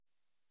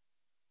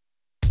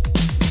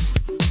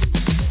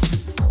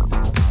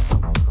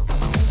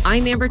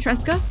I'm Amber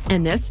Tresca,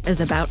 and this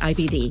is About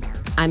IBD.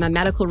 I'm a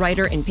medical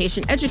writer and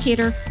patient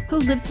educator who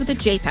lives with a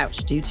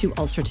J-pouch due to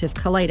ulcerative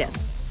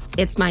colitis.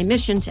 It's my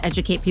mission to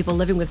educate people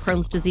living with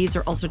Crohn's disease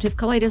or ulcerative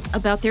colitis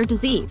about their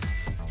disease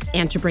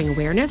and to bring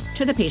awareness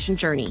to the patient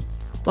journey.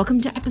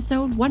 Welcome to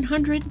episode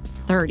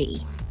 130.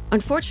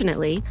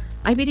 Unfortunately,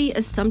 IBD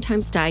is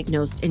sometimes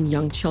diagnosed in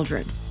young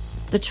children.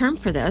 The term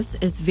for this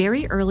is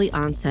very early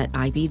onset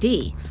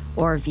IBD,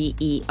 or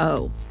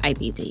VEO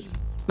IBD.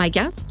 My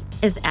guest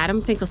is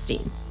Adam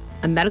Finkelstein,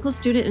 a medical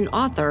student and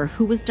author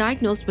who was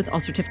diagnosed with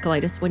ulcerative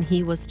colitis when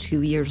he was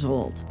 2 years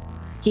old.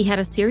 He had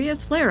a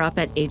serious flare-up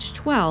at age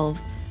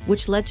 12,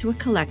 which led to a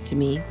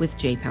colectomy with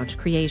J-pouch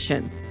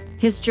creation.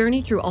 His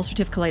journey through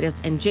ulcerative colitis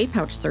and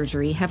J-pouch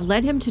surgery have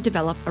led him to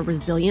develop a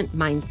resilient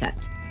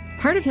mindset.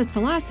 Part of his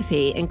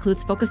philosophy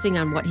includes focusing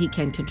on what he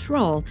can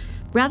control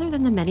rather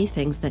than the many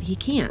things that he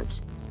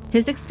can't.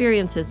 His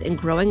experiences in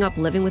growing up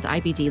living with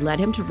IBD led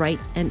him to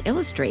write and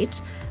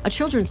illustrate a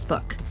children's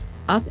book,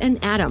 Up and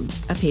Adam,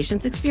 a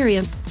patient's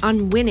experience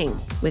on winning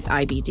with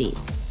IBD.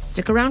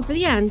 Stick around for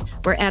the end,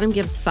 where Adam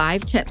gives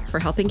 5 tips for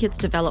helping kids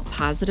develop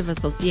positive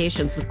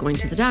associations with going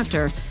to the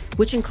doctor,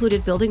 which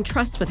included building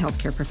trust with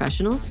healthcare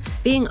professionals,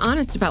 being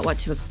honest about what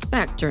to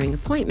expect during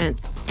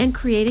appointments, and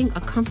creating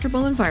a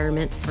comfortable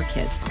environment for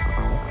kids.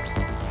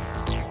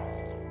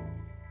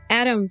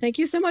 Adam, thank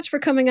you so much for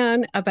coming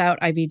on About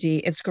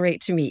IBD. It's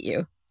great to meet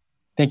you.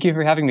 Thank you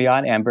for having me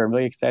on, Amber. I'm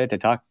really excited to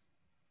talk.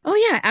 Oh,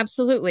 yeah,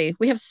 absolutely.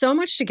 We have so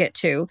much to get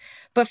to.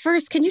 But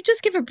first, can you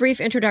just give a brief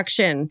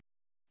introduction?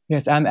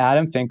 Yes, I'm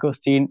Adam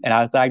Finkelstein, and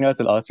I was diagnosed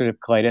with ulcerative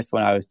colitis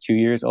when I was 2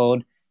 years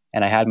old,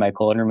 and I had my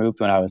colon removed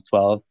when I was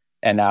 12,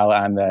 and now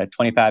I'm a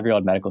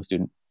 25-year-old medical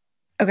student.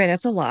 Okay,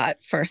 that's a lot,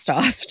 first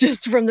off,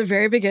 just from the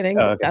very beginning.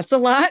 Oh, okay. That's a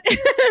lot.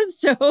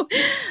 So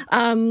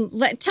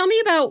tell me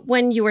about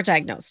when you were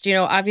diagnosed. You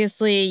know,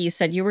 obviously, you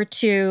said you were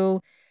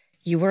 2,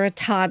 you were a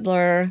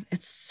toddler.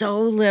 It's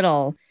so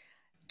little.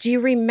 Do you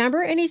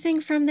remember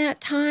anything from that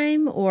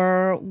time,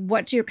 or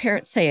what do your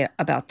parents say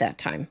about that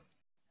time?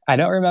 I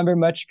don't remember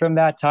much from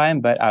that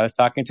time, but I was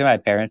talking to my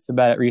parents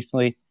about it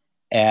recently,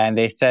 and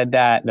they said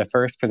that the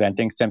first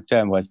presenting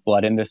symptom was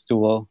blood in the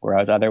stool, where I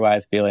was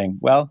otherwise feeling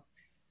well.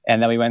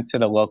 And then we went to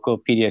the local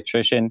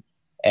pediatrician,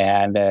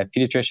 and the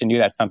pediatrician knew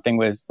that something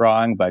was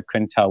wrong, but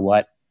couldn't tell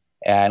what.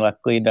 And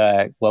luckily,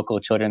 the local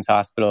children's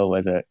hospital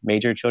was a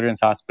major children's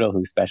hospital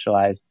who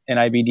specialized in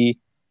IBD.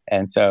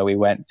 And so we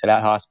went to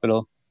that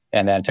hospital,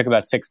 and then it took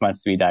about 6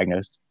 months to be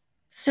diagnosed.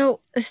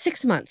 So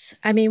 6 months.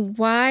 I mean,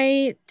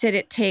 why did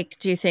it take,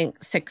 do you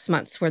think, 6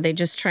 months? Were they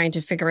just trying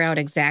to figure out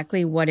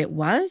exactly what it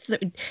was?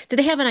 Did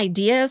they have an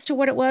idea as to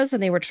what it was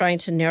and they were trying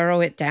to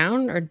narrow it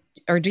down?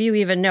 Or do you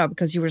even know?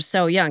 Because you were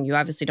so young, you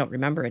obviously don't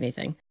remember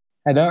anything.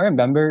 I don't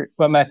remember.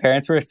 What my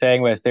parents were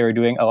saying was they were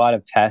doing a lot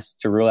of tests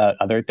to rule out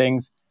other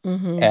things.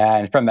 Mm-hmm.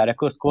 And from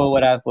medical school,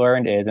 what I've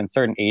learned is in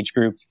certain age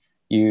groups,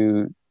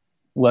 you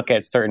look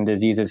at certain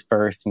diseases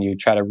first and you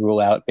try to rule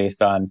out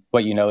based on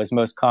what you know is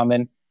most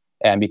common.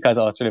 And because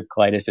ulcerative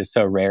colitis is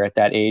so rare at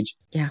that age,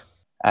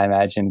 I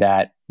imagine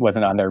that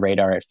wasn't on their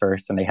radar at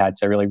first, and they had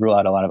to really rule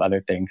out a lot of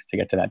other things to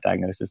get to that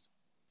diagnosis.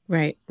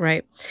 Right.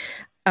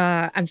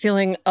 I'm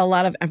feeling a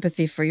lot of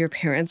empathy for your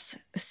parents.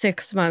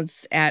 6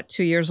 months at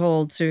 2 years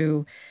old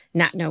to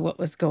not know what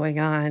was going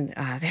on.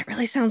 That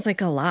really sounds like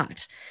a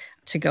lot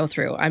to go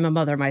through. I'm a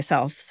mother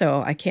myself,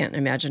 so I can't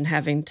imagine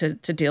having to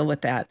deal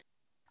with that.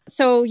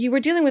 So you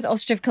were dealing with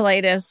ulcerative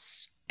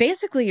colitis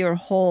basically your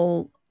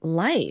whole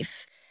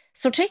life.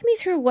 So take me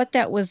through what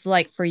that was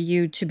like for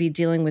you to be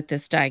dealing with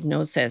this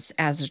diagnosis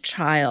as a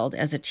child,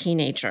 as a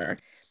teenager.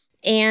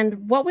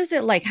 And what was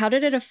it like? How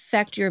did it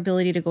affect your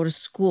ability to go to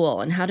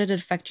school? And how did it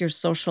affect your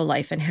social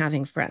life and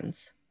having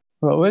friends?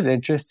 What was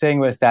interesting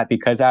was that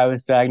because I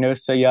was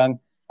diagnosed so young,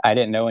 I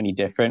didn't know any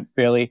different,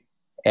 really.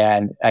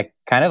 And I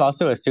kind of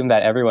also assumed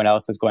that everyone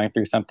else was going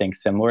through something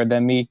similar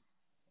than me.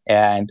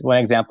 And one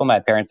example my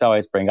parents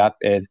always bring up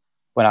is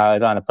when I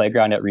was on a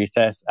playground at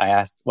recess, I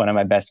asked one of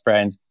my best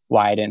friends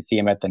why I didn't see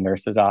him at the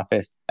nurse's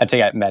office to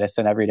get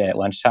medicine every day at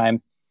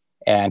lunchtime.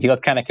 And he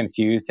looked kind of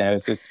confused, and it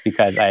was just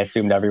because I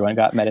assumed everyone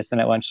got medicine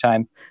at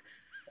lunchtime.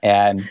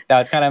 And that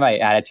was kind of my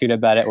attitude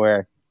about it,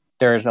 where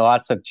there's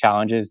lots of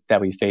challenges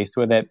that we face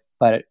with it,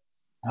 but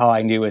all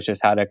I knew was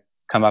just how to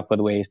come up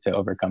with ways to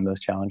overcome those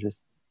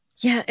challenges.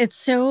 Yeah, it's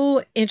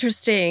so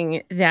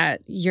interesting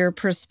that your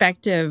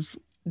perspective,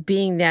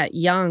 being that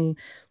young,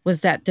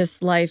 was that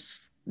this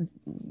life,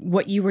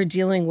 what you were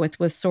dealing with,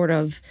 was sort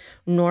of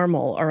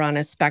normal or on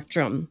a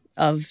spectrum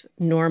of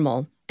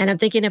normal. And I'm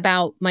thinking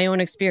about my own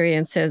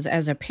experiences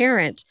as a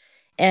parent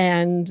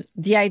and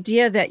the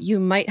idea that you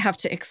might have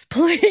to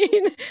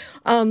explain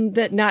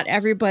that not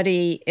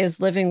everybody is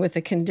living with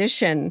a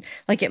condition.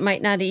 Like it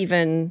might not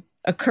even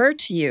occur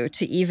to you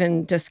to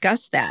even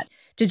discuss that.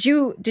 Did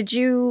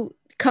you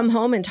come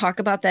home and talk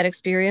about that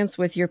experience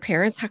with your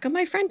parents? How come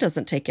my friend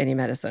doesn't take any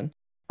medicine?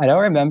 I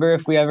don't remember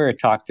if we ever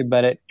talked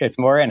about it. It's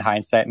more in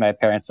hindsight. My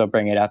parents will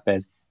bring it up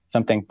as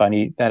something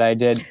funny that I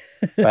did.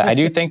 But I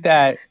do think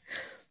that,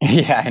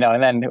 yeah, I know.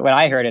 And then when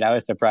I heard it, I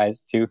was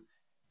surprised too.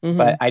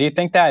 But I do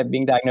think that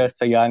being diagnosed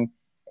so young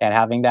and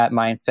having that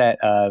mindset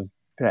of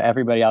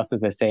everybody else is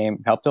the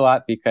same helped a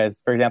lot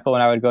because, for example,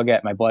 when I would go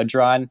get my blood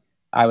drawn,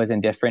 I was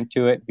indifferent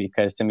to it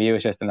because to me it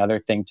was just another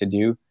thing to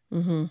do.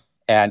 Mm-hmm.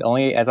 And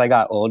only as I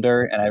got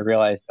older and I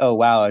realized, oh,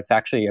 wow, it's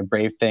actually a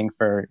brave thing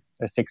for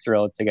a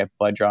 6-year-old to get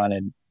blood drawn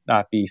and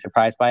not be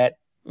surprised by it.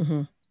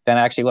 Mm-hmm. Then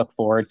I actually look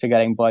forward to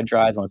getting blood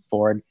draws and look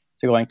forward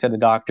to going to the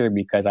doctor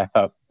because I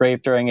felt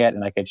brave during it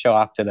and I could show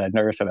off to the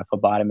nurse or the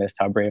phlebotomist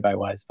how brave I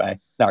was by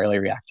not really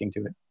reacting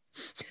to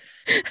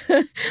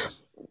it.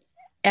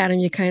 Adam,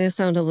 you kind of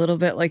sound a little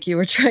bit like you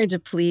were trying to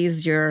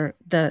please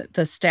the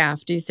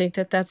staff. Do you think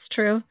that that's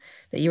true?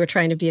 That you were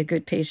trying to be a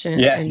good patient?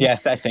 Yeah,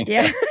 yes, I think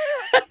so.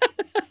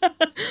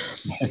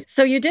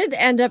 So you did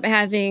end up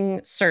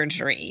having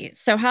surgery.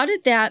 So how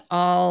did that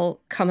all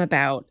come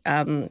about?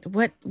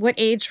 What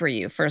age were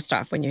you, first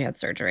off, when you had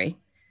surgery?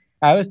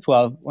 I was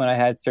 12 when I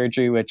had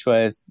surgery, which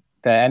was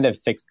the end of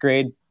 6th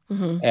grade.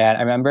 Mm-hmm. And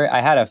I remember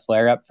I had a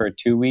flare up for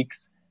 2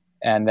 weeks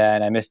and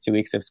then I missed 2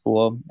 weeks of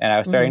school and I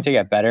was starting to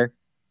get better.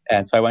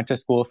 And so I went to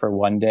school for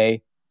 1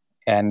 day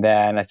and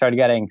then I started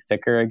getting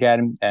sicker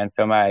again. And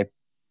so my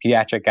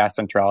pediatric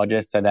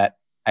gastroenterologist said that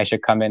I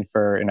should come in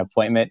for an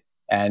appointment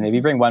and maybe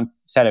bring one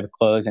set of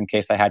clothes in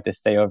case I had to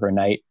stay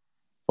overnight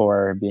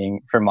for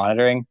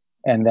monitoring.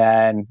 And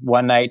then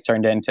one night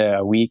turned into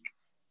a week.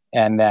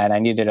 And then I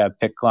needed a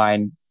PICC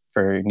line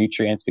for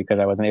nutrients because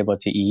I wasn't able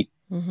to eat.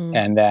 Mm-hmm.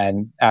 And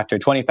then after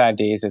 25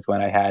 days is when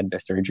I had the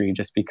surgery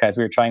just because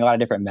we were trying a lot of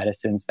different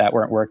medicines that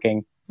weren't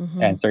working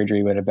and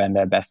surgery would have been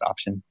the best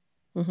option.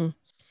 Mm-hmm.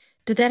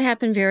 Did that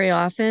happen very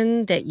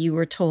often that you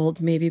were told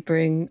maybe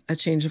bring a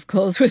change of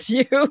clothes with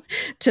you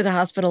to the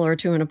hospital or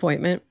to an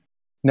appointment?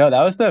 No,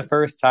 that was the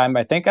first time.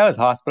 I think I was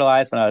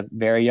hospitalized when I was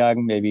very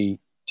young, maybe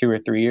 2 or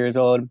 3 years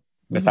old,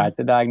 besides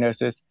the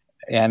diagnosis.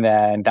 And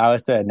then that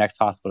was the next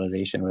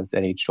hospitalization was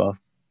at age 12.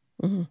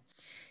 Mm-hmm.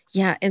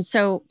 Yeah. And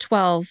so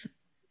 12,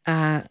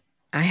 I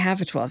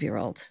have a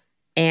 12-year-old.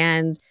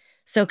 And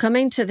so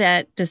coming to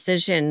that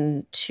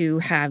decision to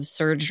have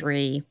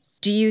surgery,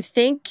 do you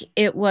think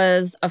it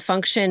was a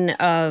function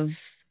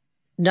of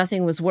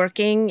nothing was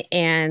working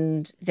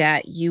and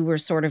that you were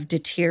sort of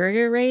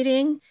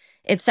deteriorating?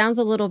 It sounds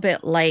a little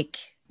bit like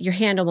your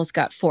hand almost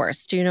got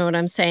forced. Do you know what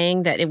I'm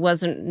saying? That it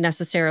wasn't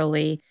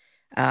necessarily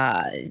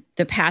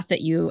the path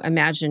that you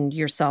imagined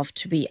yourself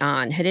to be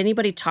on. Had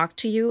anybody talked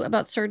to you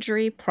about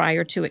surgery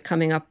prior to it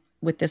coming up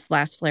with this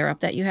last flare-up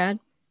that you had?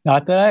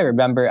 Not that I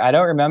remember. I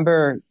don't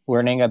remember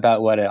learning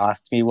about what an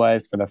ostomy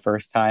was for the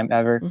first time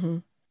ever,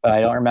 but I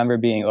don't remember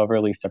being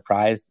overly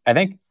surprised. I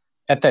think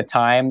at the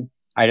time,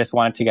 I just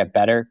wanted to get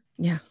better.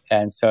 Yeah.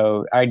 And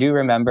so I do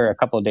remember a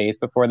couple of days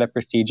before the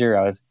procedure,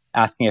 I was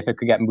asking if it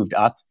could get moved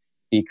up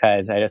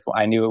because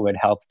I knew it would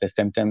help the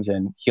symptoms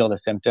and heal the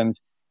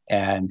symptoms.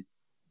 And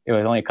it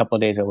was only a couple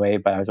of days away,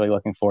 but I was really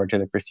looking forward to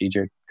the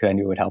procedure because I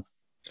knew it would help.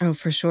 Oh,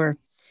 for sure.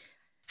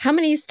 How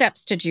many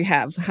steps did you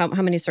have? How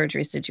many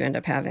surgeries did you end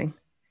up having?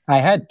 I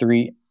had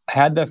 3. I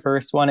had the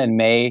first one in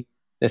May,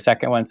 the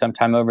second one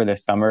sometime over the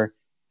summer,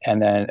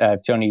 and then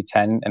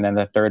 2010, and then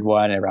the third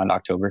one around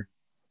October.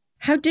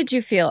 How did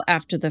you feel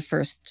after the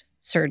first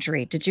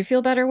surgery? Did you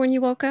feel better when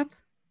you woke up?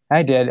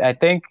 I did. I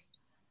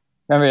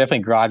remember definitely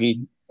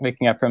groggy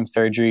waking up from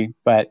surgery,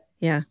 but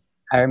yeah,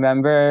 I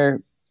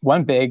remember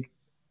one big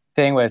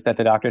thing was that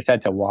the doctor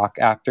said to walk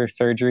after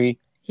surgery.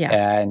 Yeah.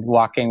 And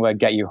walking would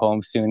get you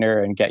home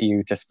sooner and get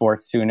you to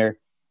sports sooner.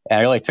 And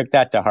I really took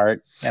that to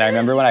heart. And I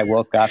remember when I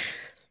woke up,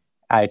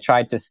 I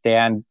tried to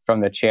stand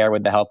from the chair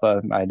with the help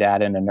of my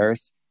dad and a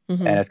nurse.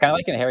 And it's kind of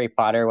like in Harry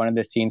Potter, one of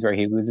the scenes where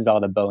he loses all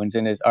the bones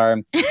in his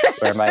arm,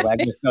 where my leg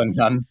was so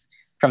numb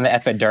from the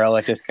epidural,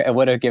 it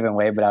would have given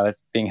way, but I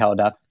was being held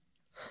up.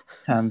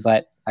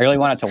 But I really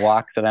wanted to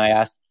walk. So then I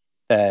asked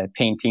the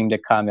pain team to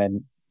come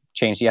and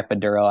change the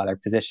epidural, either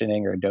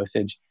positioning or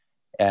dosage.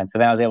 And so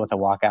then I was able to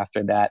walk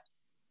after that.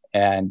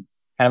 And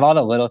kind of all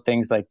the little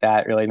things like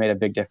that really made a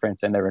big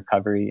difference in the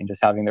recovery, and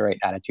just having the right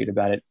attitude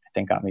about it, I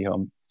think got me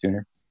home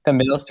sooner. The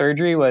middle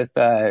surgery was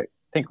the,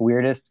 I think,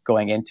 weirdest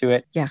going into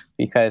it. Yeah.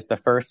 Because the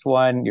first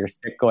one, you're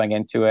sick going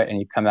into it and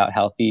you come out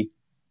healthy.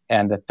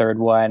 And the third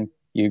one,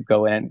 you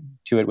go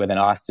into it with an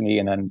ostomy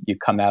and then you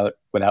come out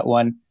without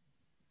one.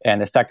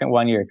 And the second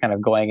one, you're kind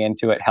of going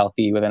into it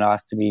healthy with an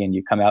ostomy and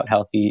you come out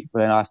healthy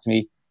with an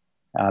ostomy.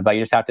 But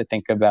you just have to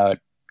think about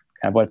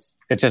kind of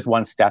it's just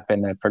one step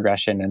in the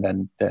progression, and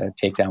then the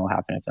takedown will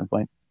happen at some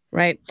point.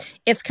 Right.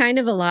 It's kind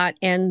of a lot.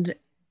 And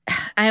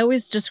I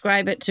always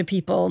describe it to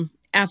people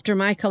after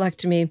my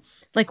colectomy,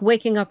 like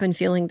waking up and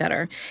feeling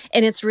better.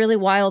 And it's really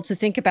wild to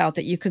think about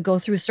that you could go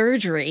through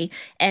surgery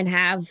and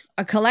have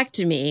a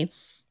colectomy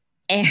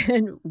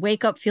and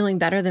wake up feeling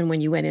better than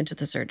when you went into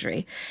the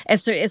surgery.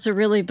 It's a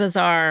really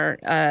bizarre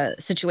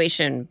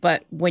situation,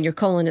 but when your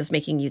colon is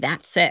making you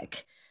that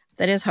sick,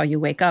 that is how you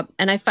wake up.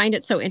 And I find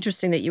it so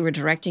interesting that you were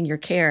directing your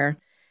care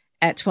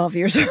at 12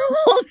 years old,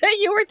 that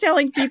you were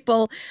telling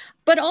people,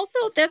 but also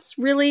that's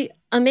really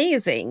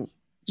amazing.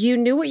 You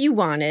knew what you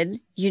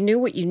wanted, you knew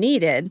what you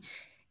needed,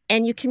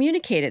 and you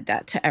communicated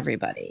that to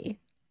everybody.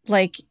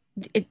 Like,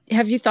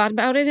 Have you thought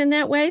about it in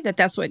that way, that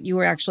that's what you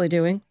were actually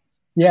doing?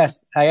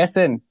 Yes, I guess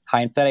in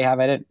hindsight, I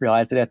didn't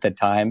realize it at the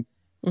time.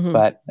 Hmm.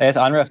 But I guess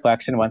on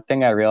reflection, one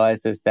thing I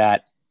realized is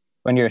that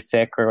when you're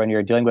sick or when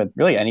you're dealing with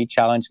really any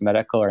challenge,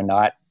 medical or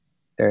not,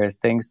 there's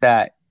things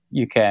that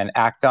you can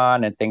act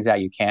on and things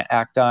that you can't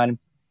act on.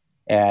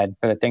 And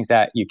for the things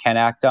that you can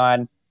act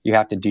on, you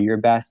have to do your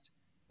best.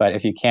 But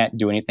if you can't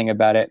do anything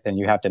about it, then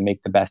you have to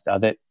make the best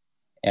of it.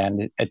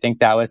 And I think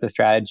that was the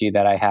strategy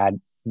that I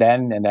had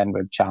then and then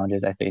with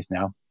challenges I face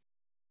now.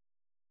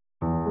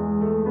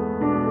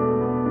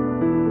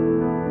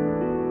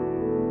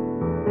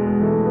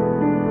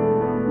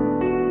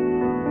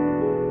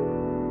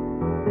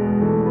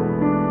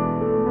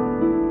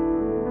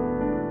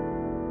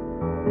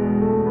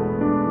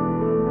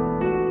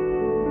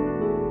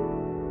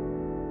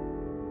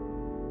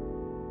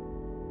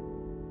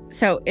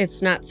 So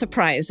it's not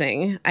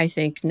surprising, I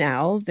think,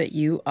 now that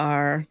you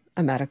are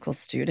a medical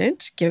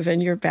student,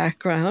 given your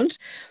background.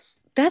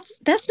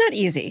 That's not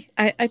easy.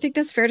 I think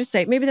that's fair to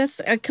say. Maybe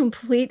that's a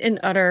complete and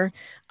utter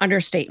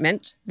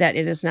understatement that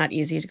it is not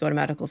easy to go to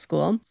medical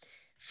school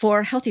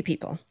for healthy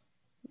people,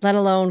 let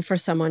alone for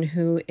someone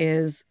who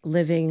is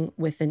living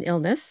with an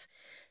illness.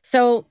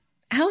 So,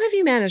 how have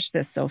you managed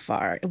this so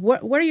far?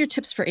 What are your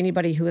tips for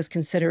anybody who is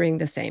considering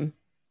the same?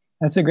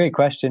 That's a great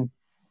question.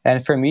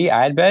 And for me,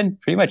 I had been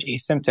pretty much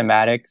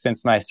asymptomatic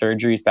since my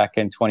surgeries back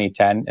in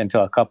 2010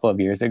 until a couple of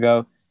years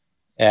ago.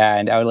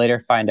 And I would later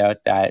find out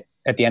that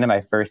at the end of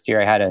my first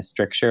year, I had a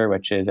stricture,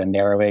 which is a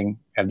narrowing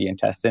of the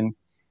intestine.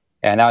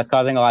 And that was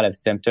causing a lot of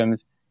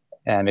symptoms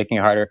and making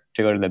it harder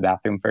to go to the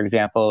bathroom, for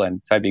example.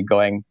 And so I'd be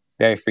going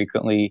very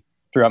frequently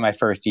throughout my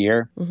first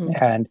year. Hmm.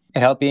 And it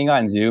helped being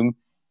on Zoom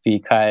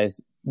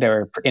because there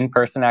were in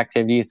person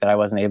activities that I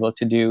wasn't able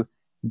to do,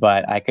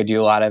 but I could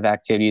do a lot of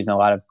activities in a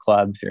lot of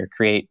clubs or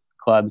create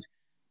clubs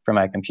from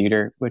my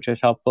computer, which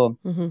was helpful.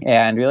 Hmm.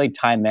 And really,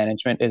 time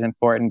management is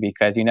important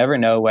because you never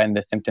know when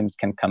the symptoms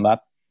can come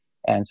up.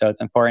 And so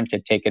it's important to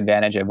take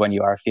advantage of when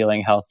you are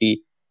feeling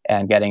healthy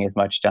and getting as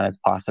much done as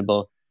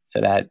possible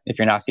so that if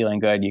you're not feeling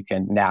good, you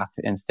can nap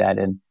instead.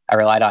 And I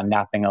relied on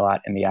napping a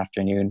lot in the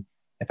afternoon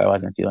if I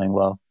wasn't feeling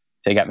well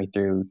to get me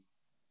through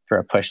for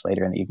a push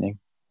later in the evening.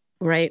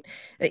 Right.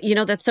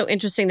 That's so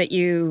interesting that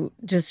you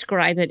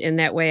describe it in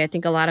that way. I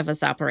think a lot of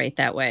us operate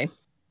that way.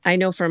 I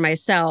know for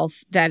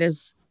myself, that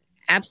is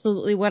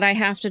absolutely what I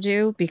have to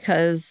do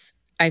because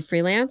I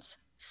freelance.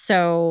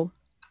 So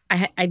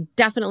I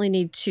definitely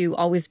need to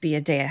always be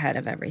a day ahead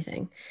of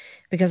everything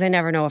because I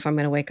never know if I'm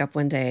going to wake up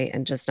one day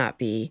and just not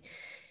be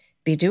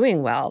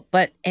doing well.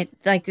 But it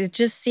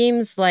just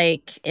seems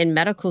like in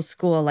medical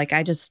school, like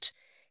I just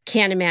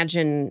can't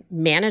imagine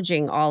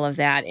managing all of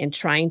that and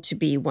trying to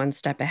be one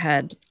step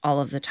ahead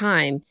all of the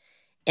time.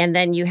 And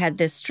then you had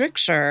this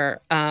stricture.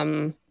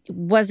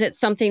 Was it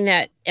something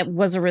that it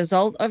was a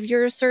result of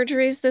your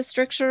surgeries, this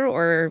stricture,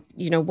 or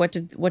what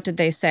did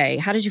they say?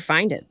 How did you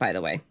find it, by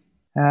the way?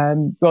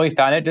 Well, we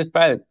found it just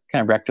by the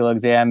kind of rectal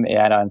exam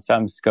and on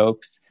some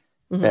scopes.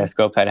 Hmm. The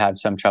scope had had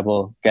some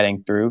trouble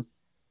getting through.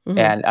 Hmm.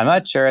 And I'm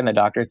not sure, and the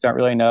doctors don't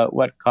really know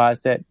what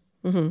caused it.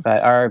 Hmm.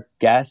 But our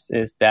guess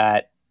is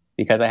that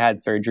because I had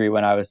surgery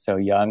when I was so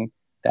young,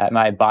 that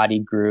my body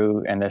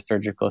grew and the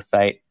surgical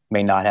site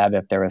may not have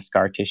if there was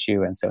scar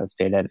tissue. And so it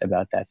stayed at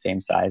about that same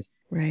size.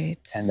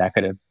 Right, And that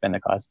could have been the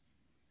cause.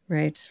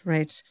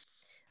 right.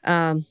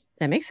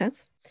 That makes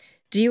sense.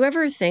 Do you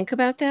ever think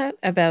about that,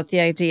 about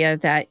the idea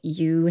that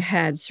you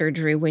had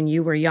surgery when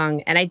you were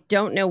young? And I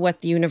don't know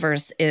what the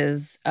universe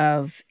is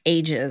of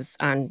ages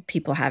on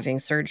people having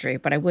surgery,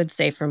 but I would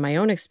say from my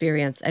own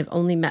experience, I've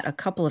only met a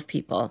couple of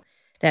people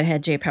that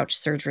had J pouch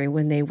surgery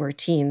when they were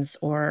teens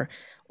or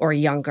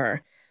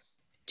younger.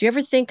 Do you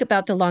ever think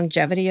about the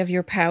longevity of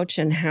your pouch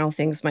and how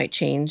things might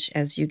change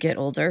as you get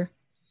older?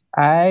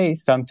 I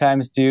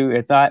sometimes do.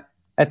 It's not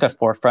at the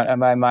forefront of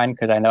my mind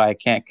because I know I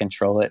can't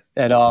control it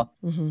at all.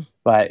 Hmm.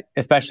 But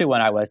especially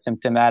when I was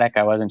symptomatic,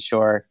 I wasn't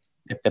sure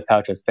if the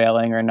pouch was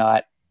failing or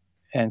not.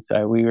 And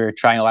so we were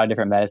trying a lot of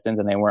different medicines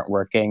and they weren't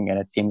working. And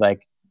it seemed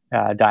like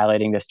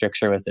dilating the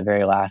stricture was the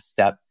very last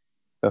step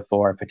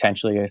before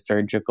potentially a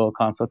surgical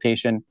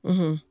consultation.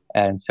 Hmm.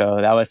 And so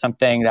that was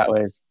something that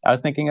was I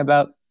was thinking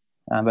about.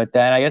 But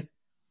then I guess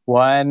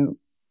one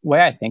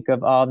way I think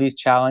of all these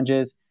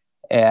challenges,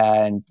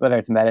 and whether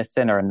it's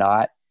medicine or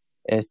not,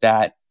 is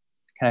that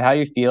kind of how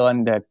you feel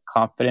and the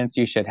confidence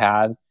you should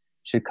have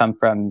should come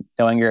from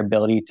knowing your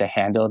ability to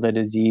handle the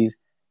disease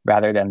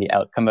rather than the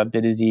outcome of the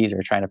disease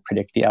or trying to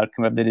predict the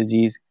outcome of the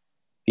disease.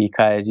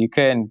 Because you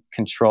can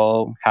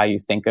control how you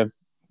think of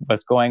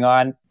what's going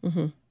on,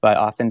 Hmm. but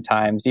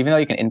oftentimes, even though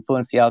you can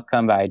influence the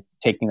outcome by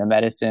taking the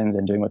medicines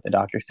and doing what the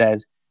doctor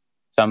says,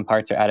 some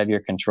parts are out of your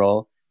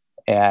control.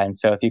 And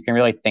so, if you can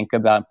really think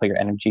about and put your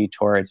energy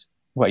towards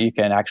what you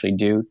can actually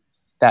do,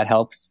 that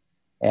helps.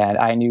 And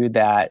I knew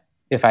that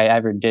if I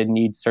ever did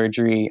need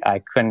surgery, I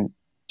couldn't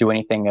do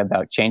anything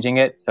about changing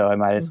it. So, I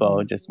might as Hmm.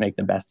 well just make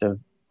the best of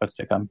what's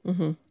to come.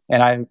 Hmm.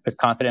 And I was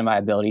confident in my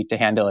ability to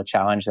handle a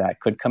challenge that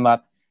could come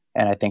up.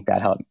 And I think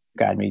that helped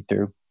guide me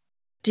through.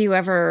 Do you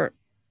ever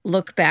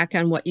look back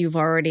on what you've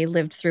already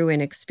lived through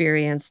and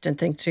experienced and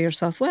think to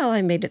yourself, well,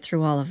 I made it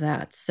through all of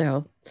that.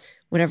 So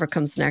whatever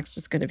comes next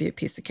is going to be a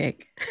piece of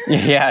cake.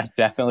 Yeah,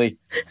 definitely.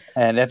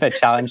 And if a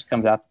challenge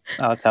comes up,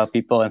 I'll tell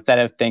people, instead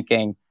of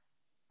thinking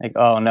like,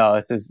 oh no,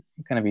 this is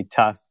going to be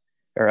tough,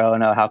 or oh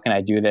no, how can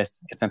I do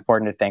this? It's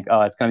important to think,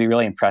 oh, it's going to be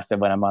really impressive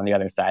when I'm on the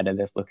other side of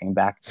this looking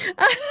back.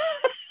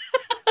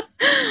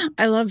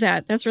 I love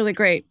that. That's really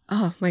great.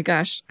 Oh my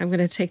gosh. I'm going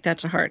to take that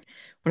to heart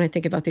when I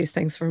think about these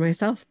things for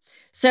myself.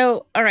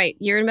 So, all right,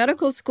 you're in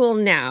medical school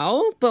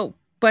now, but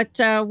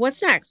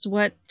what's next?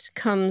 What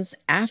comes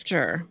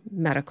after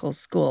medical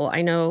school?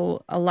 I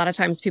know a lot of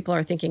times people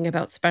are thinking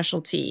about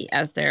specialty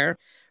as they're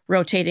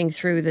rotating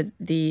through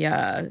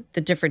the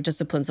different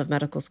disciplines of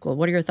medical school.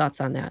 What are your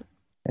thoughts on that?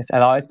 Yes,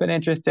 I've always been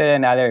interested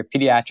in either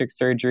pediatric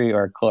surgery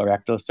or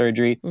colorectal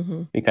surgery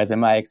Mm-hmm. because of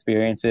my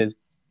experiences.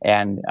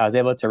 And I was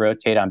able to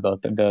rotate on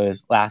both of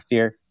those last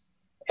year.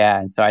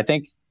 And so I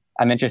think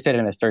I'm interested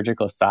in the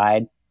surgical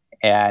side.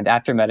 And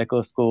after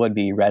medical school would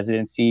be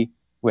residency,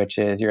 which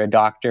is you're a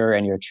doctor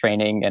and you're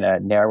training in a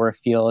narrower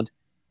field.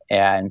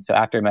 And so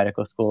after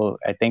medical school,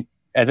 I think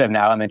as of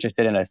now, I'm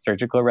interested in a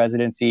surgical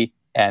residency.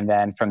 And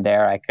then from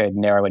there, I could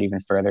narrow it even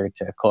further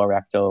to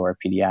colorectal or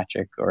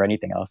pediatric or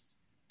anything else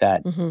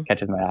that Mm-hmm.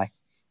 catches my eye.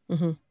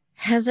 Mm-hmm.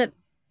 Has it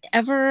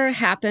ever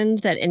happened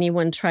that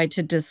anyone tried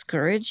to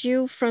discourage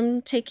you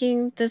from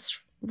taking this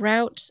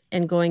route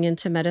and going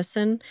into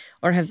medicine,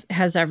 or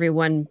has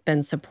everyone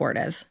been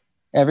supportive?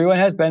 Everyone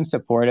has been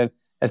supportive,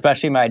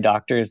 especially my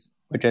doctors,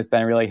 which has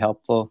been really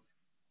helpful.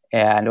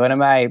 And one of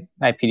my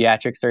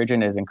pediatric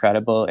surgeon is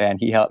incredible, and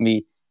he helped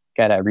me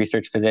get a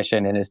research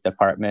position in his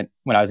department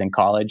when I was in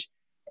college.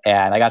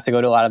 And I got to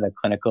go to a lot of the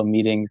clinical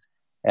meetings.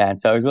 And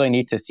so it was really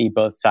neat to see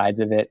both sides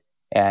of it.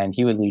 And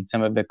he would lead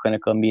some of the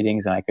clinical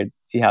meetings, and I could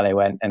see how they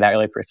went. And that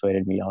really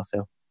persuaded me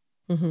also.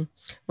 Mm-hmm.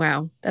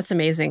 Wow, that's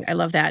amazing. I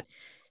love that.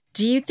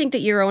 Do you think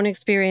that your own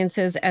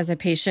experiences as a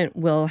patient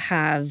will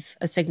have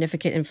a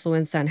significant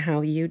influence on how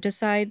you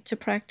decide to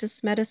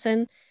practice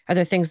medicine? Are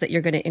there things that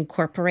you're going to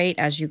incorporate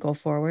as you go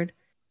forward?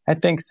 I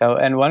think so.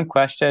 And one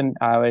question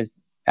I always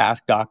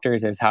ask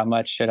doctors is, how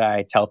much should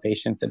I tell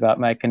patients about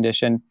my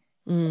condition?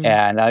 Mm,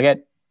 And I'll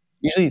get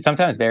usually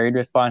sometimes varied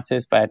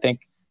responses, but I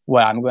think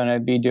what I'm going to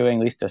be doing,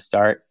 at least to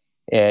start,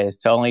 is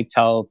to only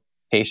tell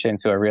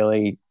patients who are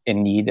really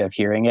in need of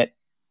hearing it,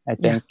 I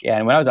yeah, think.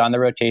 And when I was on the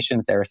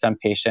rotations, there were some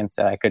patients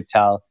that I could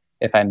tell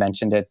if I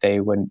mentioned it, they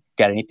wouldn't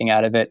get anything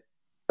out of it.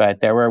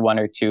 But there were one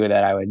or two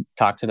that I would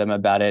talk to them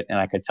about it, and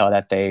I could tell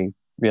that they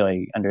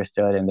really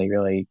understood and they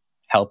really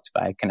helped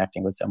by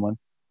connecting with someone.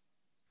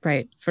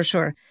 right, for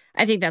sure.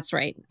 I think that's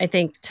right. I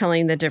think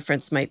telling the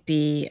difference might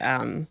be,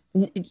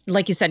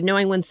 like you said,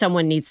 knowing when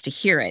someone needs to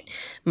hear it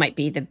might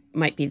be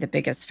the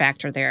biggest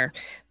factor there.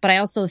 But I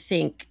also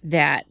think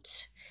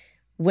that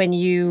when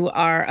you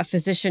are a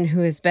physician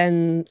who has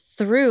been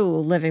through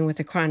living with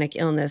a chronic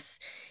illness,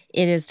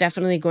 it is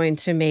definitely going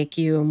to make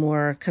you a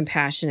more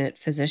compassionate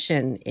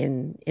physician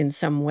in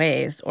some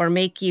ways, or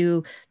make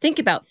you think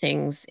about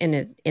things in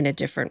a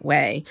different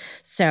way.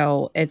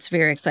 So it's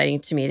very exciting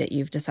to me that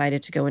you've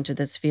decided to go into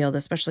this field,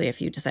 especially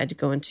if you decide to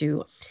go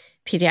into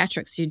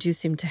pediatrics. You do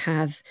seem to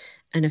have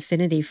an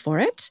affinity for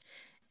it.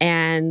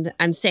 And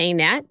I'm saying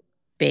that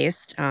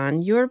based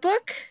on your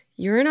book.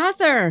 You're an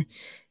author.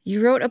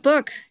 You wrote a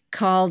book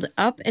called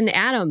Up and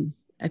Atom,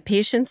 A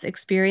Patient's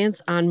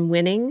Experience on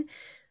Winning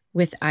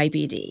with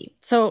IBD.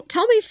 So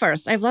tell me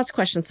first, I have lots of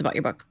questions about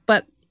your book,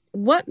 but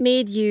what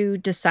made you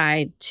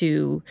decide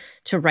to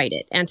write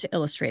it and to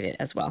illustrate it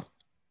as well?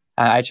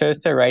 I chose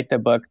to write the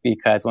book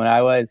because when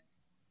I was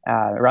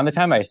around the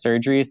time of my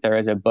surgeries, there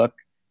was a book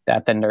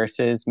that the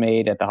nurses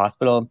made at the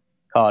hospital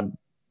called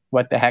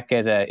 "What the Heck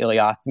is a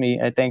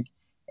Ileostomy?" I think.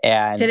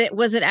 And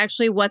Was it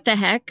actually What the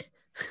Heck?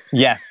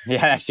 yes, yeah,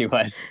 it actually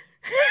was.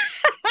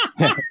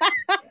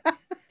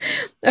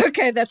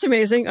 Okay, that's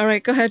amazing. All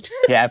right, go ahead.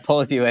 Yeah, it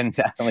pulls you in,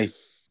 definitely.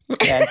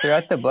 And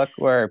throughout the book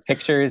were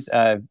pictures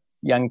of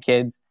young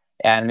kids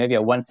and maybe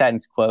a one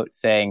sentence quote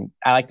saying,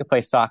 "I like to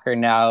play soccer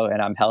now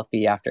and I'm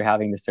healthy after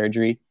having the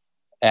surgery."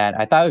 And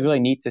I thought it was really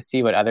neat to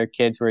see what other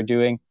kids were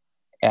doing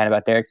and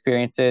about their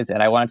experiences.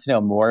 And I wanted to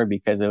know more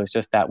because it was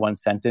just that one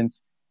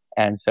sentence.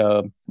 And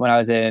so when I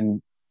was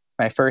in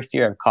my first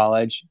year of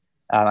college,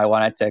 I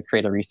wanted to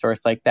create a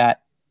resource like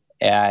that.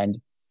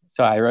 And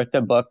so I wrote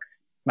the book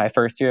my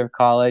first year of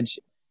college.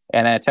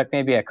 And then it took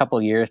maybe a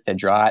couple years to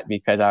draw it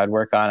because I would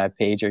work on a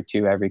page or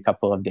two every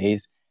couple of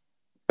days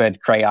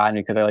with crayon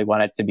because I really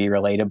wanted it to be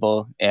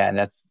relatable. And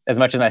that's as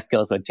much as my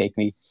skills would take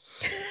me.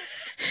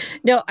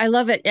 No, I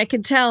love it. I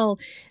can tell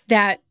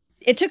that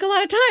it took a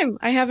lot of time.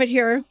 I have it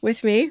here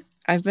with me.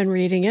 I've been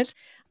reading it.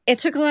 It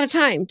took a lot of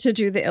time to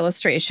do the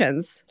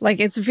illustrations. Like,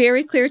 it's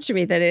very clear to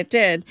me that it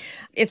did.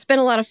 It's been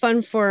a lot of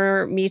fun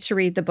for me to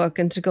read the book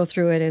and to go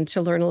through it and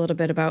to learn a little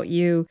bit about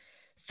you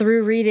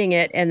through reading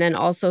it, and then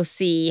also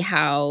see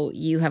how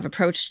you have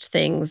approached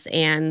things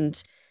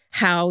and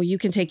how you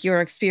can take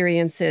your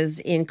experiences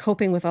in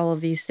coping with all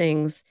of these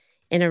things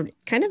in a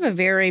kind of a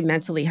very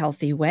mentally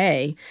healthy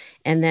way,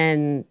 and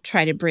then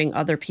try to bring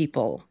other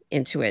people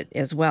into it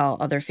as well,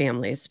 other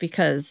families,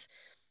 because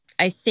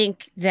I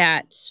think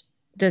that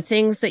the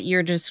things that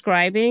you're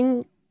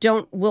describing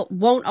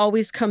won't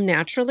always come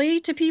naturally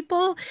to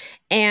people.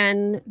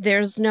 And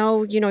there's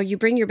no, you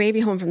bring your baby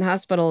home from the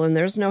hospital and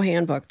there's no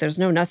handbook, there's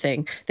no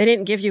nothing. They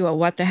didn't give you a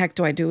what the heck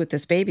do I do with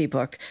this baby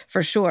book,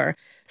 for sure.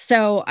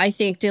 So I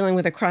think dealing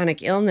with a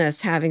chronic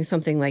illness, having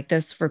something like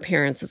this for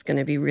parents is going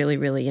to be really,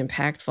 really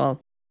impactful.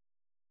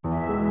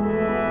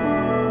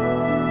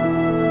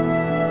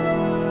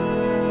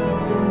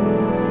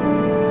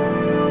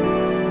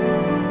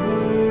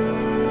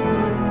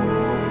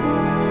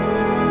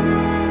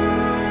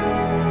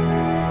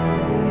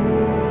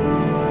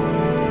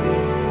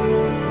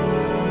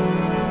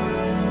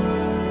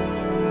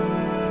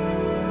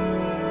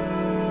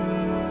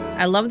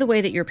 I love the way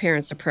that your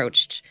parents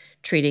approached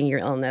treating your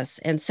illness.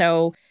 And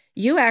so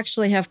you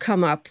actually have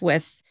come up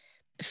with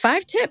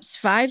 5 tips,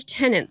 5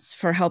 tenets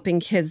for helping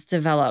kids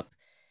develop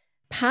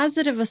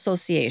positive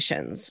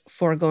associations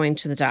for going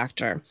to the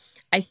doctor.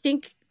 I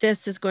think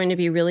this is going to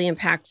be really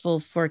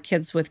impactful for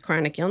kids with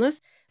chronic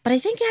illness, but I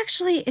think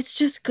actually it's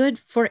just good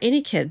for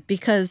any kid,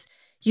 because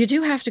you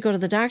do have to go to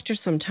the doctor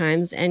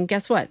sometimes. And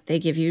guess what? They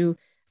give you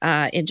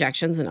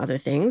injections and other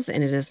things,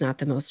 and it is not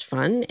the most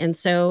fun. And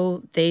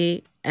so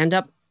they end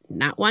up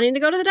not wanting to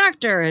go to the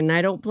doctor, and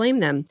I don't blame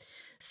them.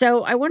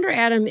 So I wonder,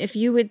 Adam, if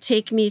you would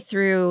take me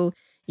through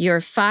your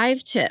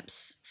 5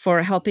 tips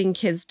for helping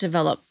kids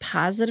develop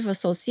positive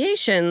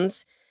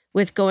associations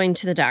with going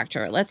to the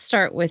doctor. Let's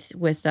start with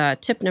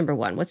tip number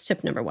 1. What's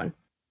tip number 1?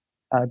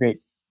 Great.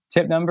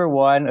 Tip number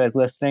 1 is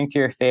listening to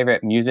your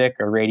favorite music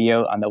or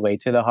radio on the way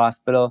to the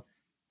hospital.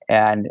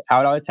 And I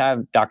would always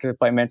have doctor's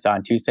appointments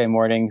on Tuesday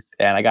mornings,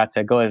 and I got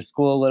to go to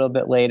school a little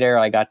bit later.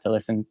 I got to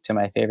listen to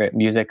my favorite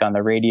music on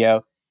the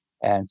radio.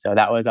 And so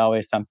that was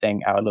always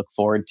something I would look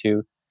forward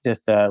to,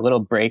 just a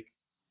little break.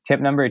 Tip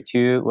number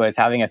 2 was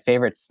having a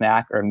favorite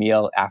snack or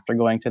meal after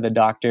going to the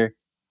doctor.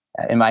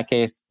 In my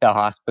case, the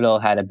hospital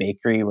had a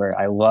bakery where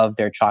I loved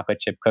their chocolate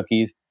chip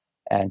cookies.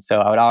 And so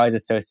I would always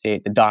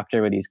associate the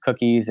doctor with these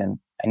cookies, and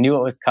I knew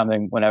what was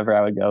coming whenever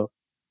I would go.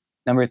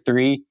 Number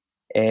 3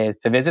 is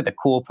to visit the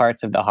cool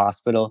parts of the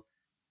hospital,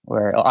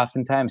 where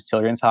oftentimes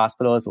children's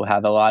hospitals will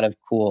have a lot of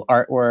cool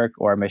artwork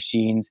or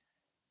machines,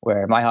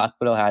 where my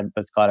hospital had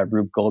what's called a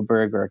Rube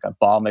Goldberg, or like a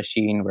ball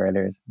machine where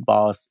there's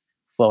balls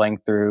flowing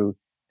through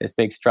this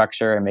big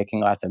structure and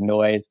making lots of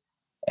noise.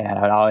 And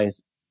I would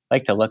always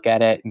like to look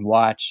at it and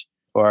watch.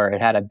 Or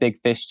it had a big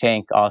fish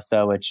tank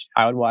also, which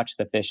I would watch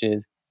the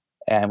fishes.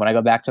 And when I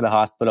go back to the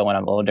hospital when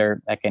I'm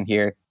older, I can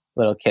hear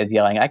little kids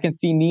yelling, "I can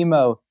see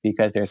Nemo,"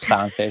 because there's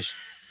clownfish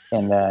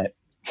in the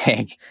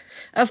tank.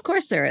 Of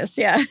course there is,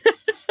 yeah.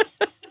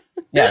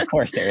 Yeah, of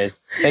course there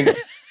is.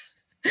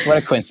 What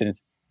a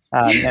coincidence.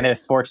 And there's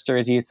sports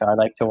jerseys, so I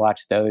like to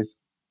watch those.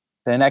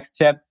 The next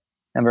tip,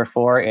 number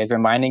 4, is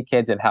reminding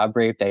kids of how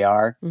brave they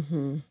are.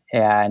 Mm-hmm.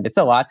 And it's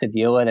a lot to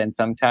deal with. And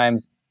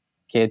sometimes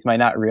kids might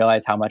not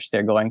realize how much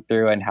they're going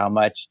through and how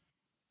much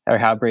or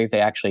how brave they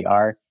actually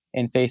are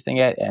in facing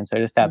it. And so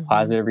just that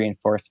positive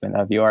reinforcement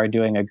of you are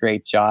doing a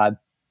great job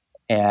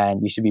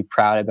and you should be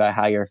proud about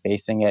how you're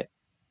facing it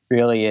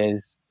really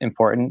is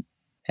important.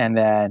 And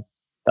then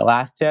the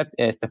last tip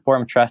is to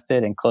form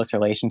trusted and close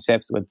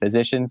relationships with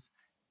physicians.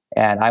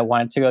 And I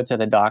wanted to go to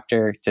the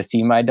doctor to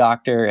see my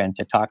doctor and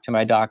to talk to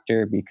my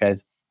doctor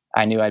because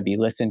I knew I'd be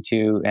listened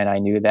to and I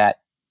knew that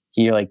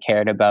he really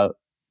cared about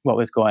what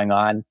was going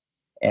on.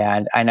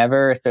 And I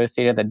never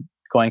associated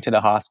going to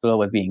the hospital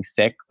with being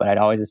sick, but I'd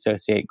always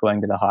associate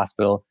going to the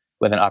hospital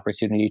with an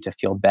opportunity to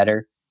feel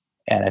better.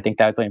 And I think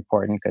that was really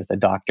important because the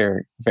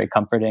doctor was very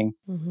comforting.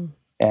 Mm-hmm.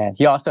 And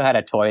he also had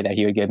a toy that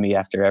he would give me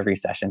after every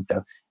session.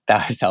 So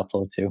that was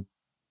helpful too.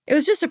 It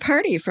was just a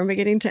party from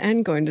beginning to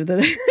end going to the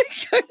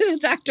going to the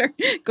doctor,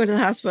 going to the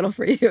hospital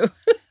for you.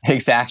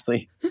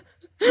 Exactly.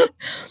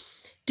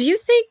 Do you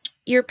think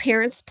your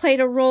parents played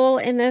a role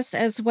in this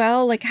as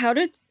well? Like, how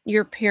did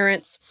your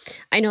parents,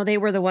 I know they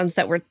were the ones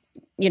that were,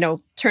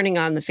 turning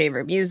on the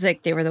favorite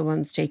music. They were the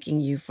ones taking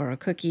you for a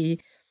cookie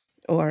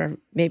or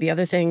maybe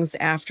other things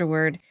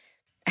afterward.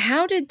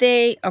 How did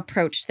they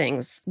approach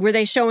things? Were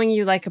they showing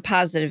you like a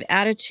positive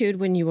attitude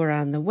when you were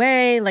on the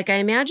way? Like, I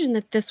imagine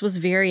that this was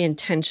very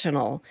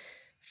intentional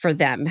for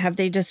them. Have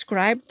they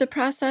described the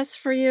process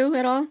for you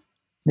at all?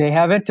 They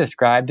haven't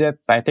described it,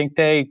 but I think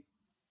they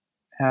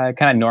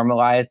kind of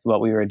normalized what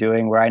we were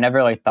doing, where I never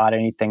really thought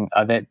anything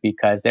of it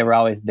because they were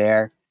always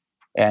there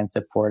and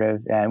supportive.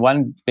 And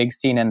one big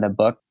scene in the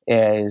book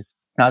is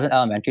when I was in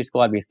elementary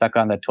school, I'd be stuck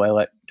on the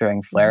toilet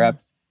during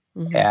flare-ups.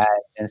 Mm-hmm. And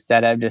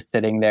instead of just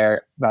sitting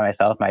there by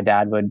myself, my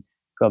dad would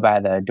go by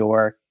the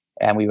door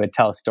and we would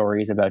tell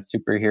stories about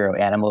superhero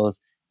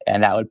animals,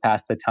 and that would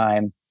pass the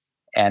time.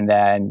 And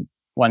then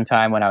one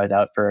time when I was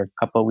out for a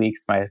couple of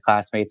weeks, my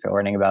classmates were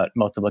learning about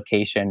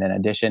multiplication and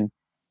addition.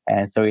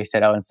 And so he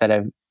said, "Oh, instead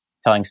of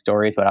telling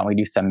stories, why don't we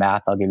do some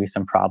math? I'll give you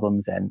some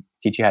problems and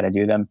teach you how to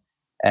do them."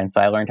 And so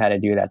I learned how to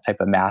do that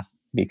type of math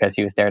because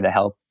he was there to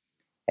help.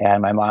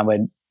 And my mom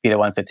would be the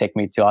ones to take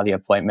me to all the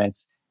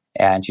appointments.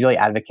 And she'd really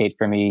advocate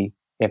for me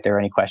if there were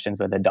any questions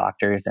with the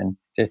doctors. And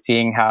just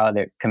seeing how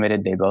they're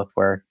committed they both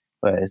were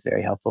was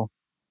very helpful.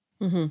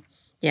 Mm-hmm.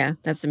 Yeah,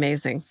 that's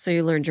amazing. So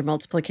you learned your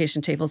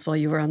multiplication tables while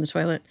you were on the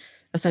toilet,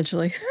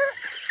 essentially.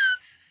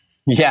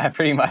 Yeah,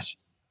 pretty much.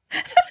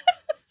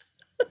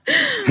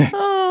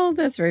 Oh,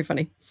 that's very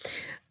funny.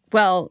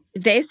 Well,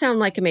 they sound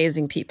like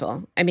amazing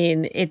people. I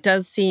mean, it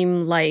does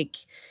seem like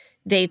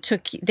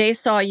they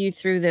saw you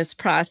through this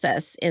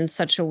process in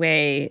such a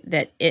way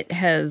that it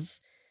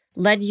has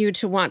led you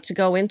to want to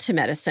go into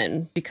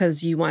medicine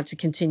because you want to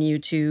continue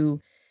to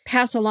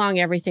pass along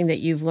everything that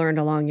you've learned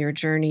along your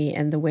journey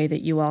and the way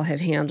that you all have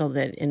handled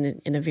it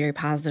in a very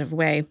positive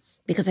way.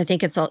 Because I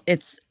think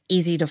it's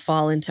easy to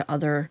fall into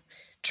other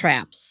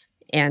traps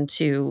and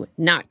to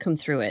not come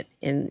through it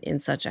in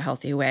such a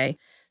healthy way.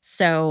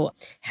 So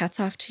hats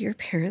off to your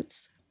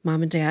parents,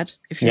 mom and dad,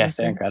 if you're Yes,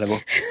 listening. they're incredible.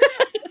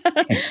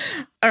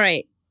 All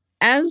right.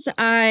 As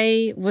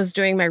I was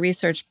doing my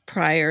research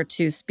prior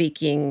to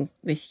speaking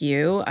with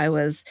you, I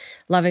was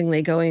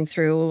lovingly going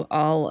through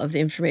all of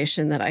the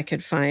information that I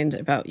could find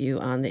about you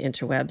on the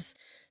interwebs.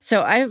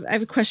 So I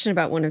have a question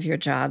about one of your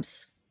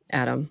jobs,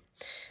 Adam.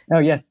 Oh,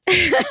 yes.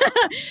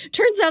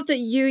 Turns out that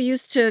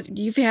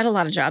you've had a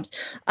lot of jobs,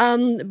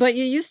 but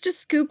you used to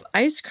scoop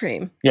ice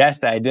cream.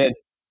 Yes, I did.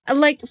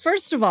 Like,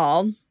 first of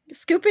all,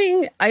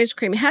 scooping ice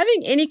cream,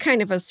 having any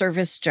kind of a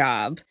service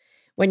job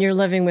when you're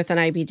living with an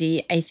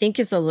IBD, I think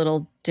is a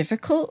little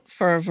difficult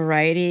for a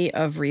variety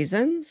of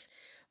reasons.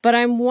 But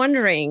I'm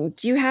wondering,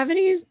 do you have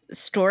any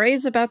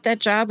stories about that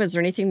job? Is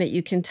there anything that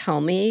you can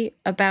tell me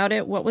about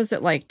it? What was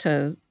it like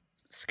to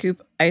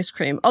scoop ice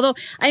cream? Although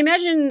I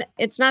imagine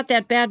it's not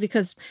that bad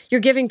because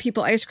you're giving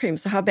people ice cream.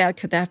 So how bad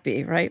could that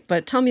be, right?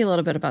 But tell me a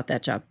little bit about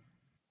that job.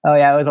 Oh,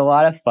 yeah, it was a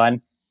lot of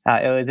fun.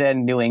 It was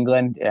in New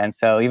England. And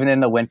so even in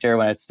the winter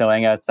when it's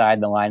snowing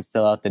outside, the line's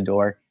still out the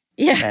door.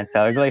 Yeah. And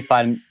so it was really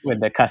fun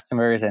with the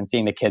customers and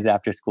seeing the kids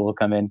after school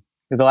come in.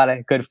 There's a lot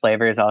of good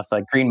flavors. Also,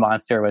 like Green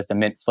Monster was the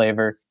mint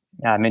flavor,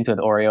 mint with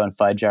Oreo and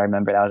fudge. I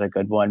remember that was a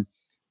good one.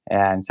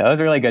 And so it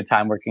was a really good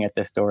time working at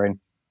this store and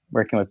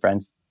working with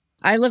friends.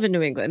 I live in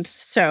New England.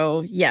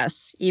 So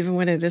yes, even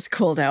when it is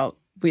cold out,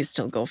 we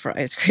still go for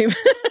ice cream.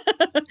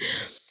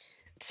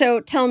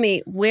 So tell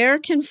me, where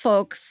can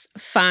folks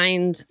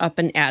find Up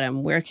and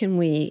Adam? Where can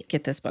we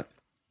get this book?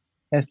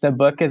 Yes, the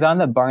book is on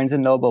the Barnes &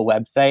 Noble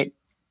website.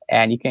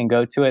 And you can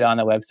go to it on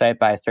the website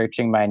by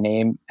searching my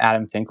name,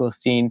 Adam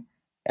Finkelstein.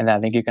 And then I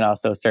think you can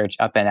also search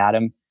Up and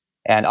Adam.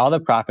 And all the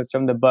profits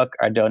from the book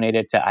are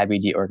donated to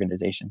IBD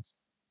organizations.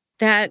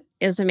 That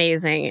is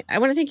amazing. I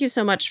want to thank you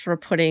so much for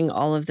putting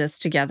all of this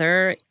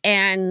together.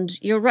 And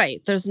you're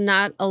right. There's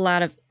not a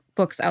lot of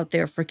books out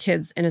there for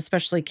kids, and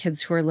especially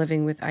kids who are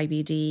living with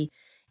IBD.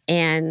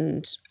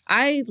 And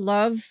I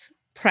love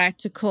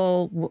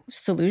practical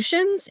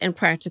solutions and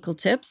practical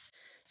tips.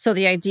 So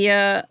the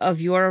idea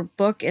of your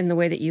book and the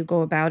way that you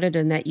go about it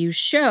and that you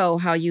show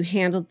how you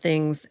handled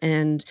things,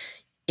 and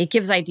it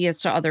gives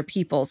ideas to other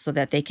people so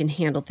that they can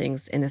handle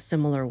things in a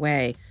similar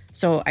way.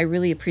 So I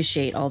really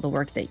appreciate all the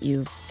work that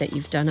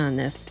you've done on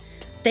this.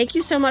 Thank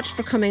you so much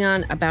for coming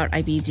on About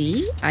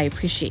IBD. I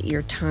appreciate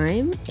your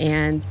time,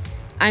 and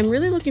I'm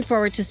really looking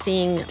forward to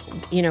seeing,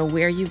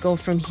 where you go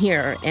from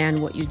here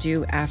and what you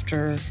do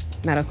after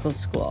medical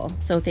school.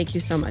 So thank you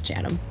so much,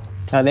 Adam.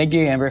 Thank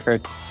you, Amber, for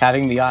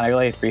having me on. I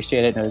really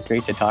appreciate it, and it was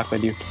great to talk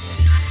with you.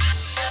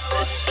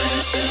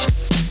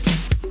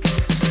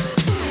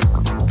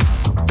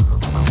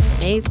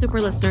 Hey,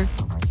 super listener.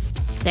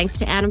 Thanks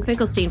to Adam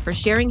Finkelstein for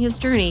sharing his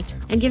journey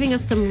and giving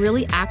us some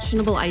really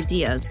actionable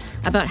ideas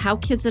about how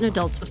kids and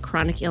adults with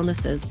chronic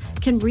illnesses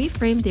can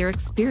reframe their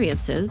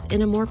experiences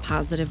in a more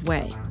positive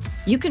way.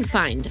 You can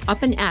find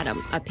Up and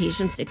Adam, a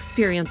patient's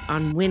experience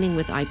on winning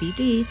with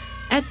IBD,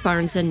 at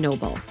Barnes &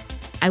 Noble.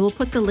 I will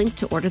put the link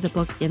to order the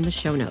book in the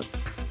show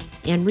notes.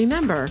 And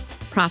remember,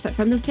 profit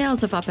from the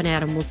sales of Up and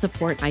Adam will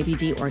support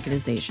IBD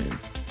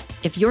organizations.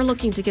 If you're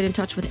looking to get in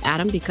touch with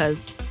Adam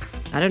because,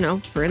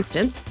 for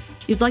instance,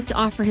 you'd like to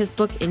offer his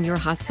book in your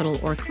hospital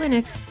or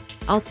clinic,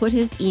 I'll put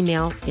his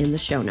email in the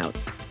show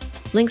notes.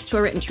 Links to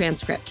a written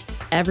transcript,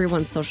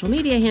 everyone's social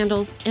media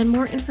handles, and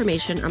more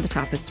information on the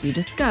topics we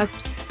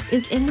discussed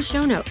is in the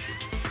show notes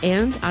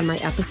and on my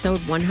episode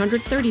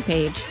 130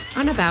 page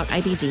on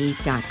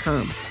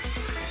aboutibd.com.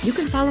 You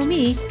can follow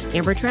me,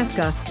 Amber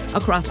Tresca,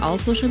 across all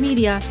social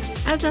media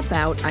as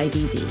About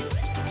IBD.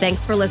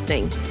 Thanks for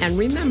listening. And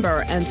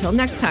remember, until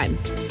next time,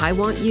 I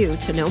want you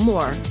to know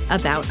more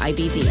about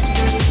IBD.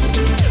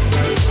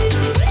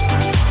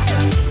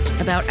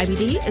 About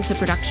IBD is a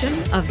production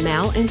of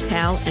Mal and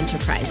Tal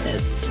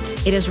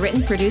Enterprises. It is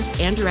written,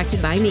 produced, and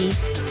directed by me,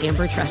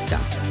 Amber Tresca.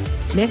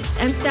 Mix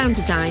and sound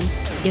design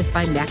is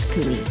by Mac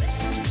Cooney.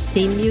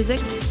 Theme music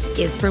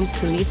is from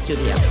Cooney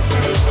Studio.